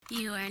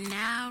You are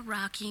now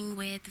rocking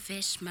with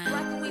Vishma.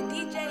 Rocking with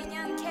DJ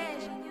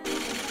YoungKash.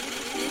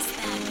 It's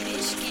that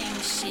bitch game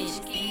shit,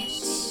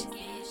 bitch.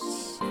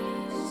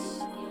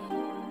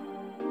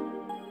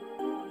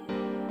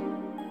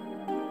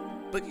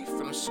 Boogie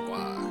from the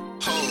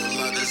squad.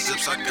 Whole lot of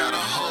zips, I got a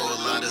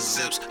whole lot of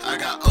zips. I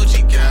got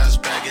OG gas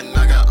bagging,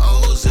 I got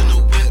O's in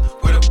the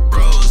whip. Where the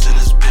bros in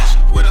this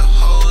bitch, where the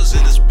hoes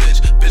in this bitch.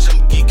 Bitch,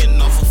 I'm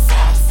geeking off a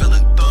phone,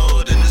 feeling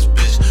throwed in this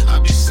bitch. I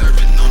be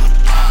serving on the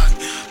block,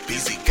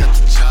 BZ got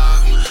the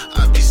job.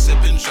 I be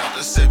sipping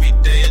droplets every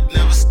day, it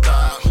never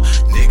stop.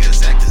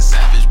 Niggas acting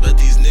savage, but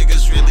these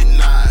niggas really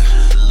not.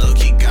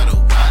 Low-key gotta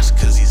watch,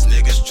 cause these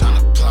niggas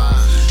tryna plot.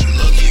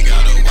 Low-key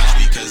gotta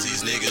watch because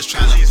these niggas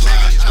tryna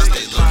plot. I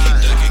stay low-key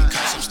ducking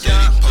cops, I'm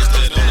steady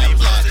posted on that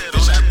block.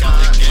 Bitch, I got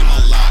the game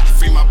on lock.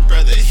 Free my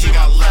brother, he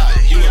got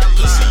locked. You a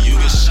pussy, you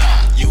get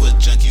shot. You a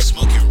junkie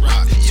smoking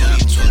rock.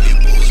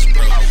 2020 boys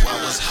broke. I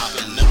was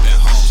hopping up at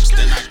homes,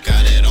 then I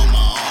got it on my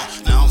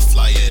own. Now I'm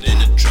flying in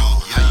a drone.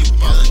 How you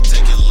ballin',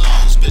 taking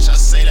loans? Bitch, I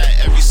say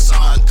that every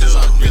song, cause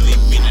I really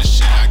mean that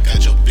shit. I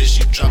got your bitch,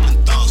 you dropping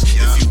thongs. If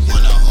you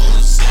wanna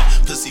hold zip,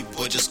 pussy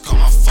boy, just call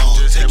my phone.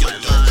 Take your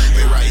dope,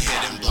 wait right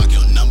here and block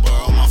your number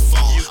on my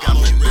phone. I'm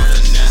a real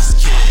finesse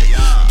kid.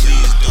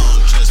 Please don't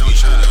trust me.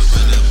 Try to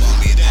run up on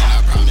me, then I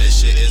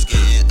promise shit is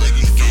getting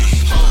ugly.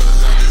 Whole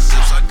lot of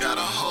zips, I got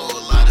a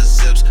whole lot of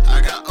zips.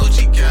 I got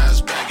OG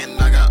gas bagging,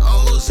 I got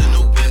O's in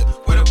the whip.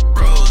 Where the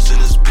bros in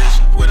this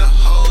bitch, where the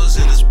hoes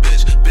in this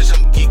bitch. Bitch,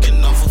 I'm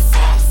geeking off a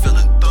phone,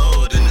 feeling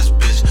throwed in this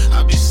bitch.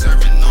 I be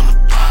serving on the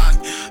block,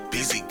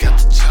 BZ got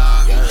the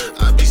job.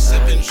 I be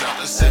sipping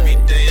droplets every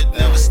day, it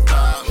never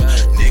stop.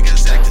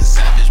 Niggas acting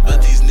savage,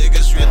 but these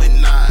niggas really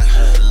not.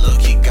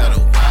 Low-key gotta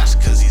watch,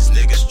 cause these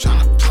niggas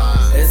tryna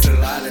plot. It's a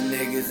lot of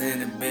niggas in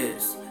the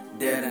bitch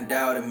that done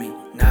doubted me.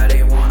 Now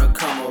they wanna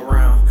come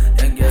around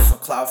and get some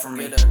clout from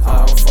me. I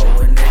don't fuck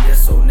with niggas,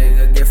 so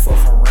nigga get fucked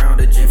from around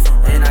the G.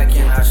 And I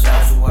cannot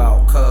shout you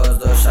out, cause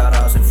the shout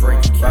outs ain't free.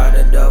 Buy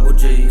the double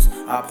G's,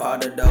 I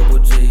pop the double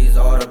G's.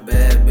 All the